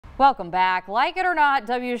Welcome back. Like it or not,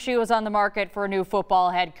 WSU is on the market for a new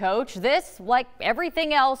football head coach. This, like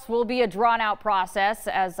everything else, will be a drawn-out process,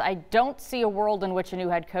 as I don't see a world in which a new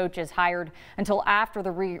head coach is hired until after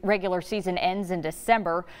the regular season ends in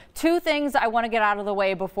December. Two things I want to get out of the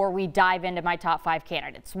way before we dive into my top 5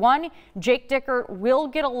 candidates. One, Jake Dickert will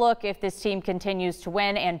get a look if this team continues to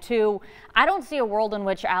win. And two, I don't see a world in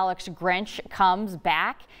which Alex Grinch comes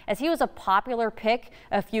back, as he was a popular pick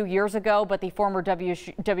a few years ago, but the former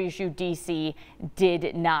WSU DC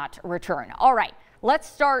did not return. All right, let's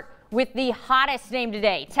start with the hottest name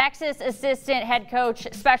today. Texas assistant head coach,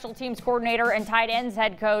 special teams coordinator, and tight ends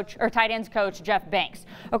coach Jeff Banks.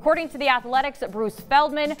 According to The Athletic's Bruce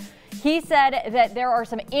Feldman, he said that there are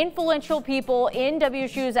some influential people in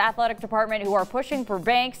WSU's athletic department who are pushing for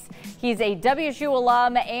Banks. He's a WSU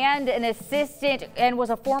alum and an assistant, and was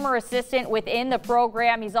a former assistant within the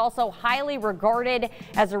program. He's also highly regarded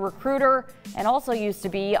as a recruiter and also used to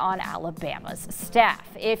be on Alabama's staff.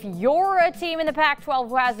 If you're a team in the Pac-12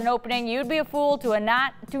 who has an opening, you'd be a fool to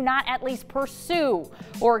not at least pursue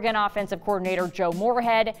Oregon offensive coordinator Joe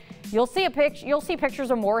Moorhead. You'll see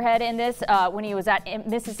pictures of Moorhead in this when he was at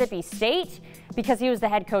Mississippi State, because he was the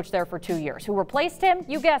head coach there for 2 years. Who replaced him?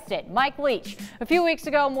 You guessed it, Mike Leach. A few weeks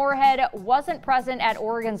ago, Moorhead wasn't present at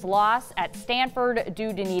Oregon's loss at Stanford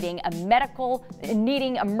due to needing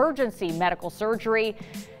emergency medical surgery.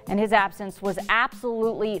 And his absence was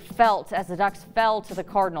absolutely felt as the Ducks fell to the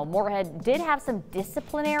Cardinal. Moorhead did have some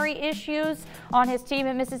disciplinary issues on his team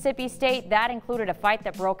at Mississippi State. That included a fight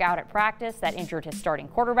that broke out at practice that injured his starting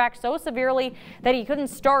quarterback so severely that he couldn't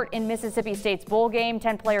start in Mississippi State's bowl game.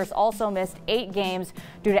 10 players also missed 8 games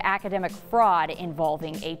due to academic fraud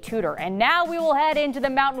involving a tutor. And now we will head into the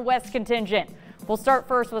Mountain West contingent. We'll start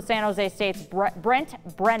first with San Jose State's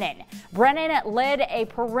Brent Brennan. Brennan led a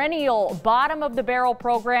perennial bottom-of-the-barrel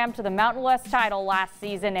program to the Mountain West title last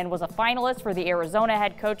season and was a finalist for the Arizona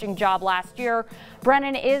head coaching job last year.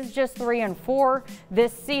 Brennan is just 3-4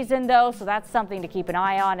 this season, though, so that's something to keep an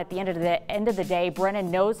eye on. At the end of the day, Brennan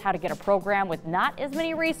knows how to get a program with not as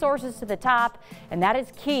many resources to the top, and that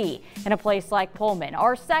is key in a place like Pullman.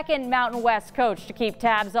 Our second Mountain West coach to keep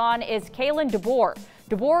tabs on is Kalen DeBoer.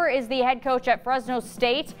 DeBoer is the head coach at Fresno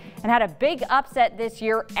State and had a big upset this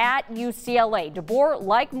year at UCLA. DeBoer,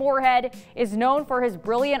 like Moorhead, is known for his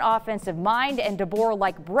brilliant offensive mind, and DeBoer,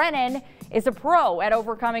 like Brennan, is a pro at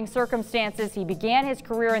overcoming circumstances. He began his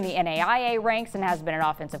career in the NAIA ranks and has been an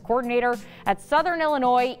offensive coordinator at Southern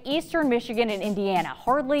Illinois, Eastern Michigan, and Indiana.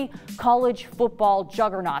 Hardly college football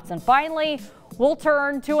juggernauts. And finally, we'll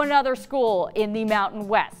turn to another school in the Mountain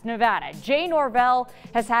West, Nevada. Jay Norvell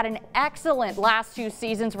has had an excellent last 2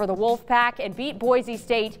 seasons for the Wolfpack and beat Boise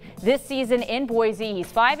State this season in Boise.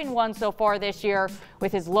 He's 5-1 so far this year,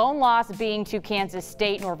 with his lone loss being to Kansas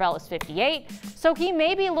State. Norvell is 58, so he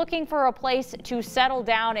may be looking for a place to settle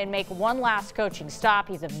down and make one last coaching stop.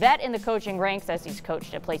 He's a vet in the coaching ranks, as he's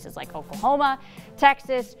coached at places like Oklahoma,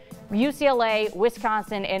 Texas, UCLA,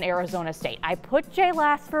 Wisconsin, and Arizona State. I put Jay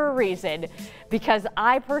last for a reason, because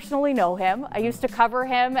I personally know him. I used to cover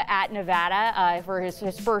him at Nevada for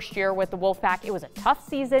his first year with the Wolfpack. It was a tough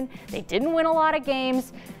season. They didn't win a lot of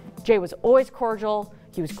games. Jay was always cordial.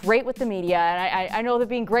 He was great with the media. And I know that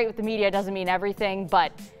being great with the media doesn't mean everything,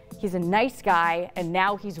 but he's a nice guy, and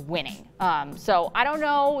now he's winning. So I don't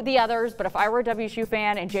know the others, but if I were a WSU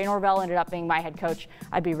fan and Jay Norvell ended up being my head coach,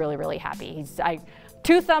 I'd be really, really happy.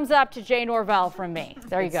 2 thumbs up to Jay Norvell from me.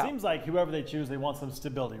 There you go. It seems like whoever they choose, they want some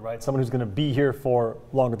stability, right? Someone who's going to be here for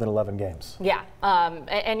longer than 11 games. Yeah.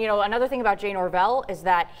 And you know, another thing about Jay Norvell is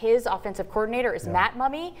that his offensive coordinator is Matt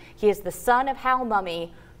Mumme. He is the son of Hal Mumme,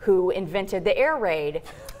 who invented the air raid.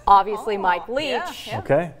 Obviously, Mike Leach. Yeah.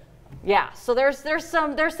 Okay. Yeah, so there's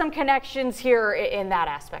some connections here in that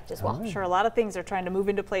aspect as well. I'm sure a lot of things are trying to move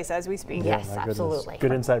into place as we speak. Yes, absolutely.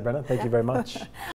 Good insight, Brenna. Thank you very much.